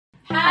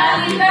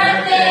Happy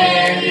birthday,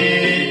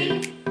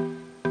 Andy!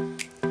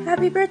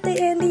 Happy birthday,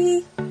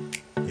 Andy!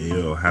 Hey,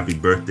 yo, happy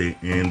birthday,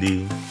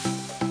 Andy.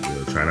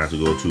 Yo, try not to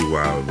go too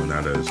wild. We're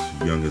not as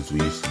young as we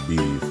used to be,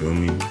 you feel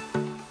me?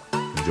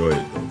 Enjoy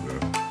it, though,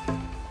 girl.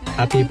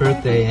 Happy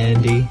birthday,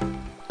 Andy.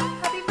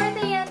 Happy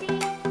birthday, Andy!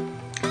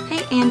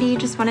 Hey Andy,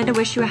 just wanted to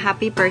wish you a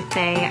happy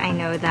birthday. I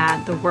know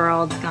that the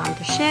world's gone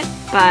to shit,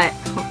 but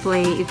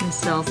hopefully you can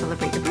still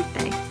celebrate your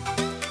birthday.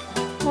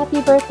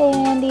 Happy birthday,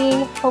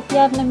 Andy. Hope you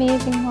have an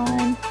amazing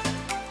one.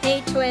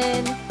 Hey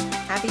twin,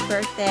 happy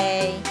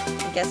birthday.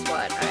 And guess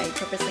what? I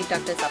purposely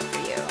dug this up for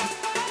you.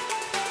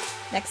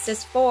 Next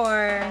is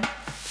for...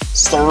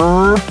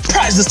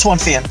 Surprise this one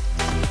fan.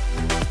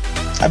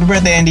 Happy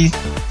birthday, Andy.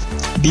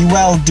 Be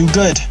well, do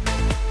good.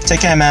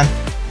 Take care, man.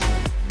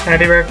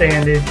 Happy birthday,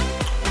 Andy.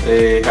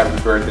 Hey, happy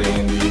birthday,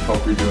 Andy.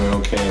 Hope you're doing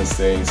okay and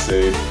staying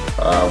safe.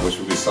 Wish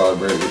we could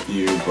celebrate with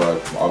you,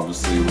 but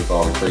obviously with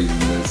all the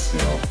craziness,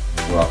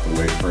 we'll have to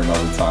wait for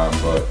another time.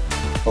 But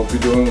hope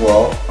you're doing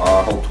well.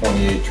 Hope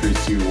 28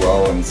 treats you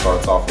well and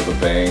starts off with a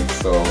bang.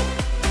 So,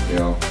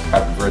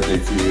 happy birthday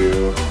to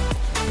you.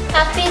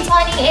 Happy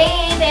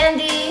 28th,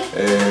 Andy!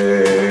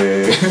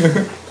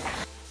 Hey.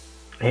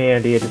 Hey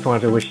Andy, I just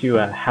wanted to wish you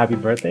a happy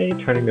birthday,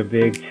 turning the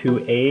big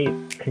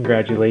 28.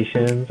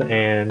 Congratulations,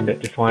 and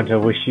just wanted to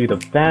wish you the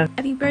best.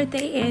 Happy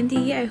birthday,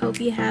 Andy. I hope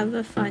you have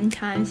a fun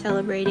time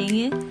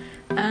celebrating it.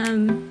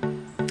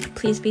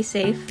 Please be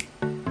safe.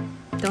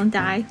 Don't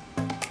die.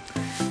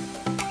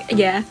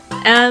 Yeah.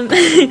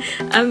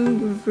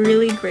 I'm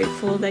really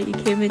grateful that you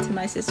came into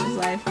my sister's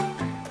life.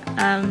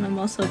 I'm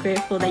also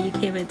grateful that you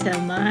came into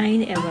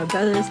mine and my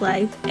brother's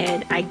life,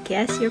 and I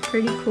guess you're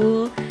pretty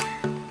cool.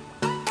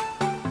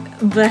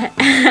 But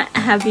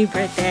happy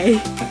birthday.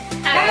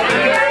 Happy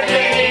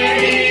birthday,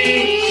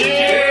 Andy!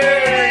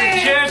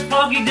 Cheers! Cheers,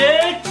 Poggy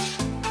Dicks!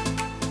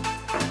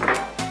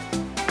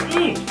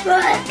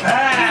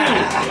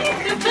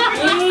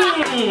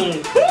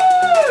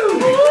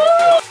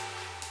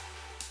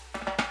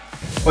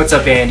 What's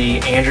up, Andy?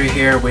 Andrew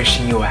here,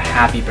 wishing you a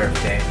happy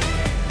birthday.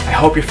 I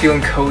hope you're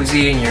feeling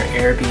cozy in your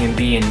Airbnb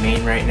in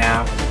Maine right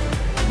now.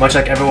 Much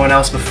like everyone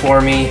else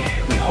before me,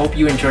 we hope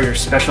you enjoy your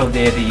special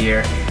day of the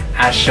year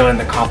as shown in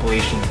the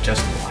compilation you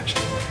just watched.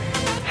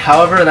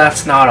 However,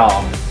 that's not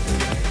all.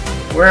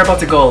 We're about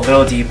to go a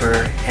little deeper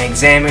and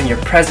examine your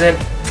present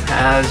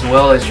as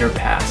well as your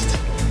past.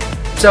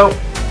 So,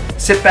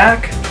 sit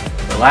back,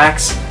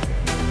 relax,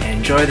 and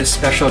enjoy this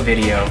special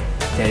video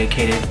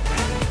dedicated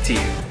to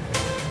you.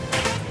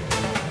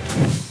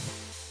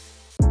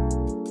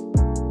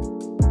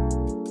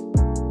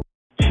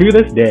 To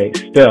this day,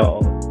 still,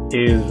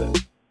 is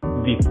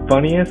the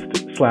funniest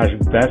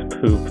 / best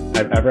poop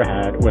I've ever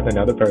had with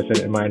another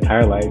person in my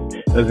entire life.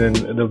 It was in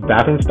the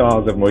bathroom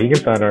stalls of Mohegan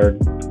Sun or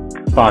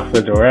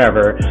Foxwoods or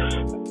wherever.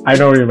 I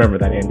don't remember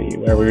that, Andy,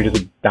 where we were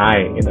just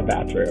dying in the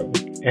bathroom.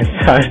 And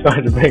so I just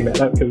wanted to bring that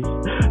up because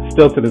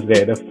still to this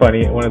day,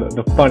 one of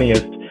the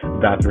funniest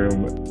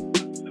bathroom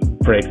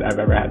breaks I've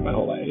ever had in my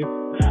whole life.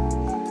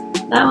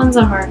 That one's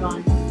a hard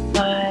one,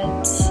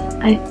 but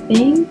I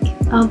think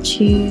I'll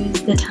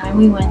choose the time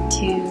we went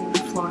to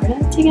Florida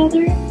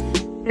together.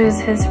 It was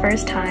his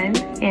first time,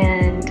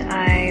 and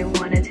I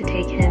wanted to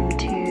take him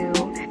to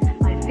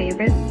my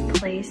favorite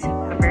place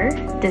ever,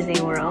 Disney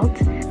World.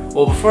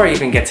 Well, before I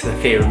even get to the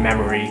favorite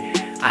memory,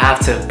 I have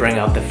to bring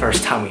up the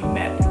first time we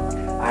met.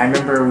 I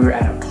remember we were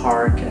at a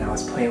park and I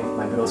was playing with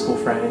my middle school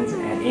friends,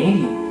 and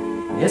Andy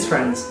and his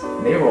friends,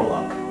 they roll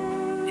up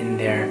in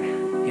their,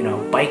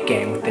 bike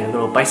gang with their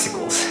little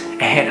bicycles.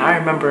 And I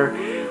remember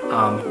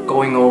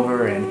going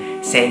over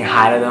and saying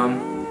hi to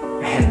them,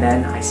 and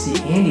then I see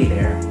Andy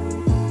there.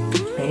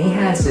 And he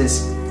has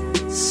this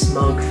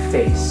smug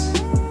face.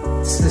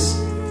 It's this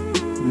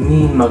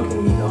mean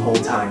mugging me the whole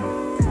time.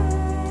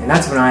 And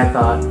that's when I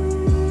thought,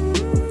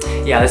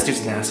 yeah, this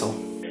dude's an asshole.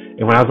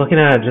 And when I was looking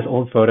at just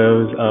old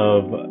photos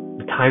of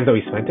the times that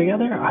we spent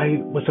together,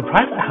 I was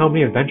surprised at how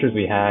many adventures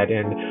we had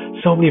and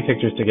so many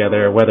pictures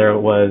together, whether it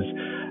was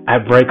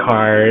at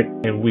Breakheart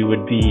and we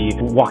would be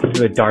walking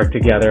through the dark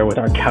together with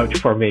our couch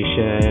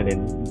formation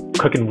and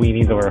cooking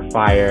weenies over a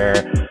fire,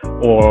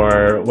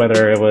 or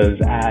whether it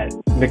was at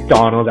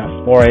McDonald's at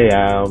 4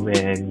 a.m.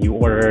 and you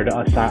ordered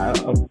a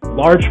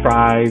large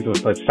fries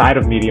with a side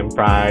of medium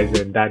fries,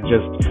 and that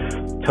just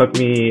took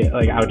me,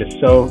 that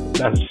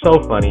was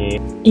so funny.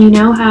 You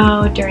know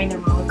how during the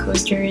roller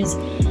coasters,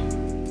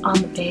 on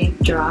the big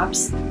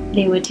drops,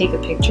 they would take a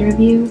picture of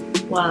you?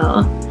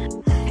 Well,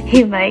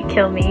 he might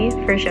kill me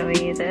for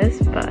showing you this,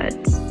 but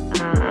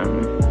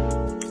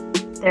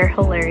they're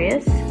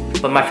hilarious.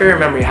 But my favorite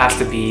memory has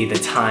to be the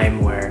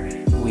time where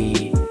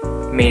we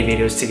made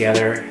videos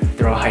together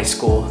throughout high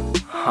school.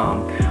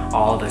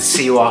 All the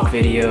Seawalk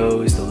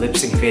videos, the lip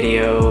sync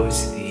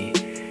videos, the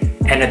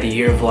end of the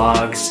year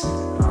vlogs,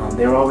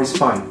 they were always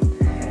fun.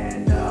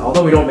 And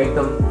although we don't make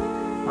them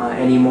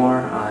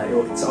anymore,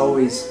 it's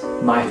always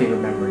my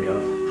favorite memory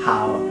of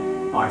how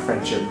our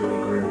friendship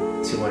really grew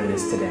to what it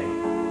is today.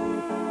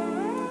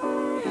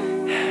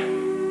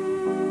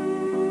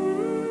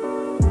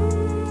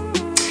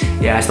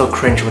 yeah, I still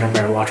cringe whenever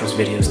I watch those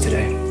videos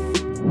today.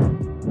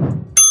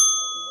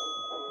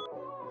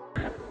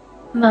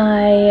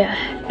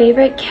 My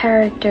favorite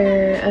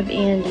character of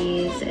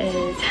Andy's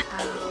is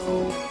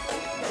how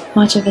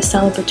much of a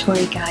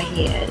celebratory guy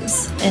he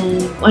is.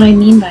 And what I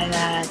mean by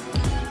that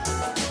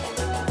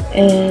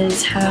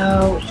is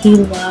how he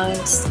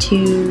loves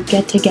to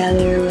get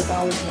together with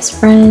all of his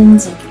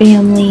friends and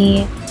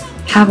family,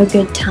 have a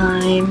good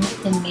time,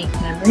 and make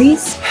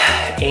memories.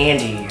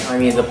 Andy, I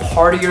mean, the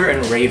partier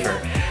and raver.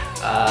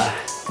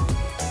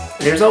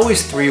 There's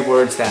always 3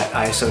 words that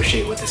I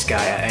associate with this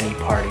guy at any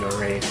party or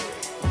rave.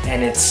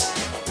 And it's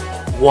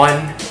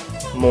one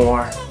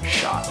more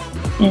shot.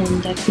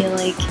 And I feel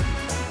like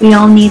we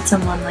all need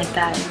someone like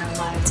that in our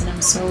lives, and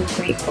I'm so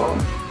grateful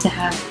to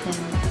have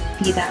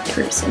him be that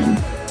person.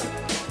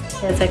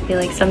 Because I feel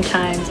like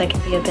sometimes I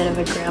can be a bit of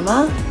a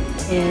grandma,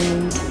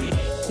 and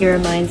he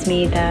reminds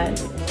me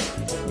that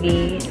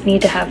we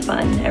need to have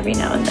fun every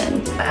now and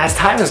then. As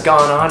time has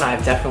gone on,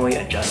 I've definitely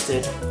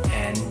adjusted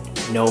and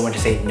know when to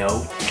say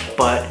no.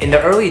 But in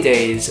the early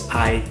days,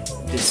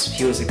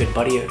 he was a good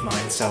buddy of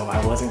mine, so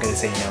I wasn't going to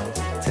say no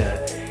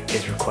to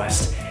his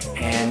request.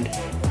 And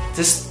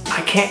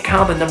I can't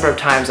count the number of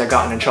times I've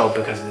gotten in trouble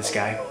because of this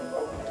guy.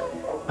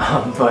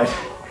 But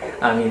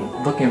I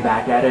mean, looking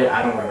back at it,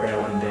 I don't regret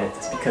it one bit.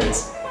 It's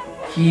because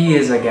he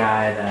is a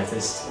guy that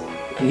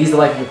he's the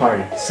life of the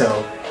party.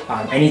 So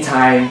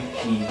anytime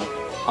he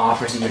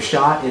offers you a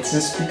shot, it's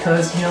just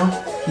because, you know,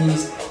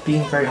 he's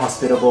being very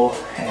hospitable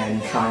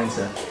and trying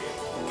to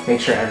make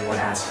sure everyone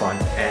has fun.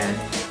 And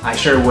I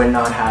sure would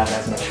not have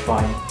as much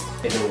fun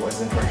if it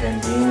wasn't for him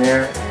being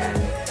there. And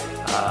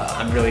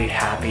I'm really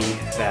happy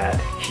that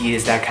he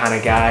is that kind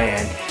of guy,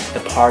 and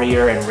the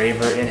partier and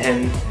raver in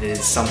him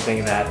is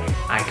something that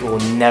I will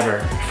never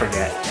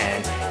forget,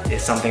 and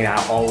it's something that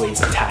I'll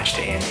always attach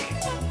to Andy.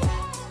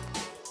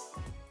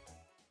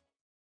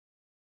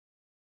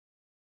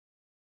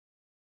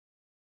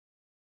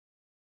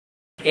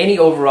 Andy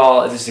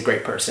overall is just a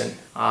great person.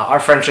 Our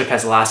friendship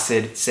has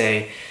lasted,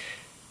 say,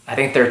 I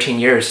think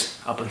 13 years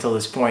up until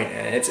this point,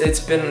 and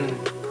it's been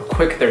a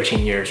quick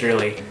 13 years,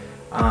 really.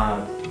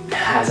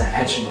 As I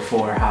mentioned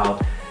before, how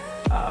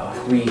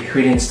we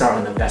didn't start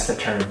on the best of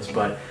terms,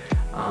 but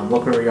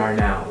look where we are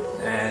now.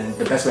 And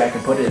the best way I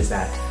can put it is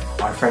that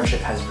our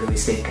friendship has really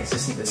stayed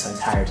consistent this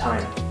entire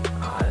time.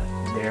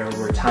 There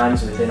were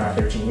times within our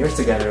 13 years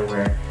together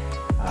where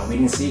we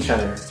didn't see each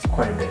other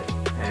quite a bit,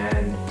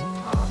 and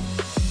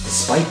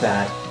despite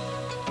that,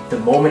 the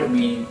moment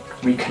we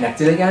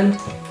reconnected again,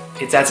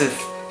 it's as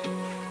if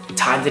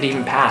time didn't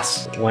even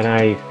pass. When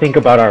I think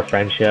about our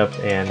friendship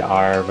and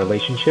our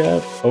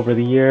relationship over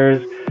the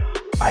years,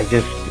 I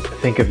just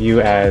think of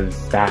you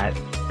as that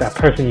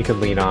person you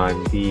can lean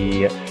on,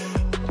 the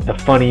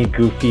funny,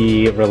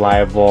 goofy,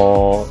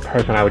 reliable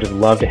person I would just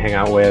love to hang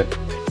out with.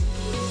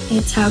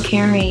 It's how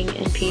caring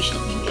and patient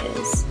he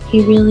is.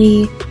 He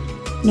really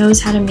knows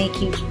how to make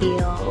you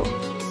feel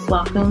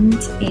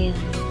welcomed, and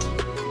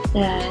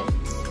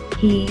that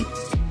he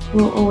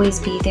will always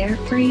be there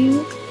for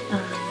you,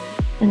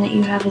 and that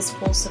you have his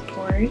full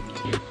support.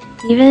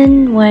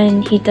 Even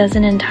when he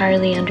doesn't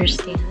entirely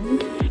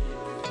understand,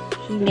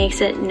 he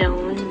makes it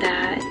known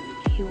that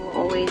he will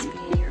always be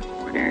in your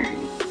corner,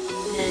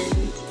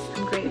 and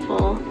I'm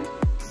grateful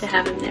to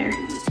have him there.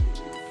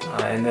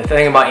 And the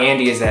thing about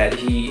Andy is that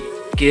he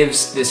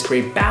gives this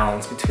great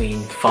balance between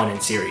fun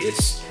and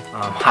serious.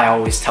 I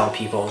always tell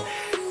people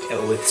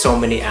with so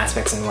many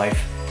aspects in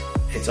life,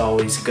 it's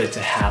always good to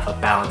have a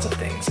balance of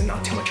things and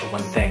not too much of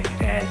one thing,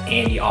 and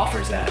Andy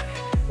offers that.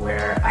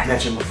 Where I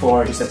mentioned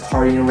before, he's a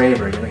party and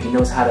raver. You know, he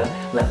knows how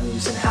to let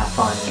loose and have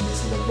fun and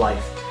just live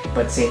life. But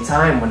at the same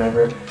time,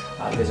 whenever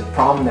there's a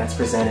problem that's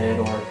presented,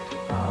 or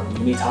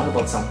you need to talk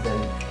about something,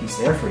 he's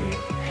there for you,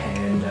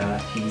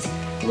 and he's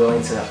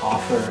willing to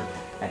offer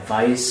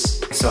advice.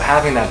 So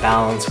having that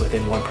balance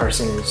within one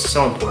person is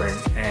so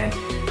important, and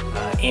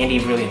Andy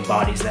really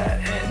embodies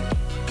that,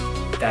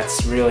 and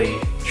that's really,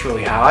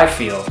 truly how I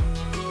feel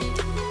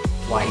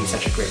why he's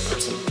such a great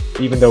person.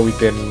 Even though we've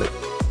been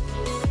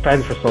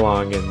friends for so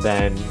long, and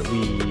then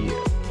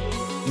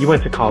you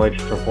went to college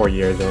for 4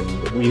 years,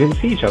 and we didn't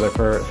see each other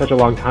for such a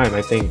long time.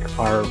 I think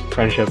our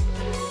friendship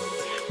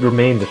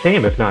remained the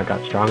same, if not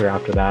got stronger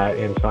after that,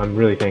 and so I'm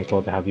really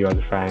thankful to have you as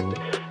a friend,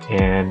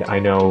 and I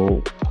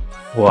know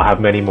we'll have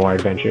many more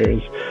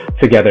adventures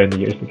together in the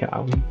years to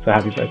come. So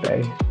happy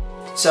birthday.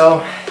 So,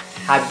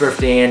 happy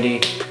birthday, Andy.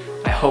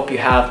 I hope you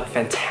have a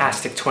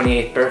fantastic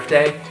 28th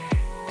birthday,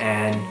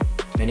 and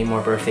many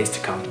more birthdays to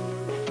come.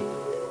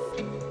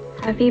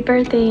 Happy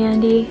birthday,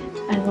 Andy.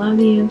 I love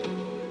you.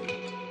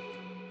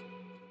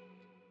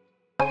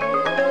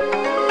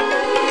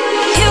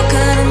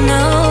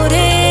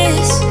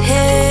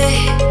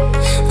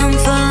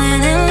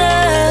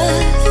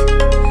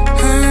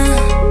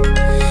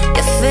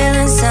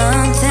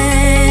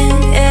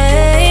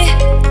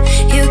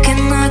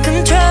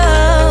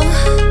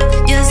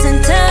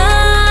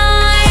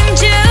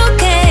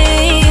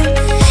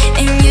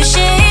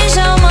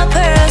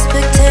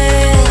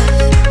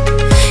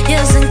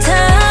 Yes, in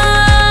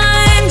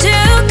time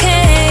you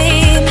came.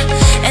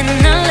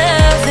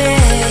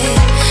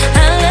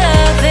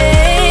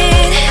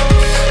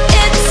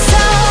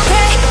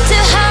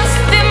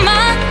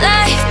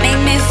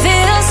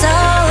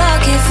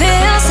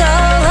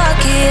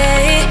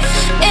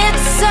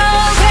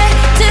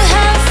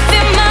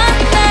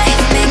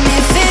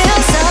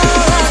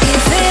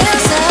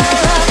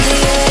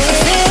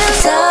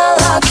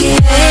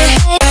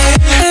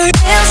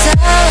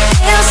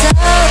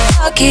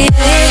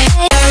 LAKEY.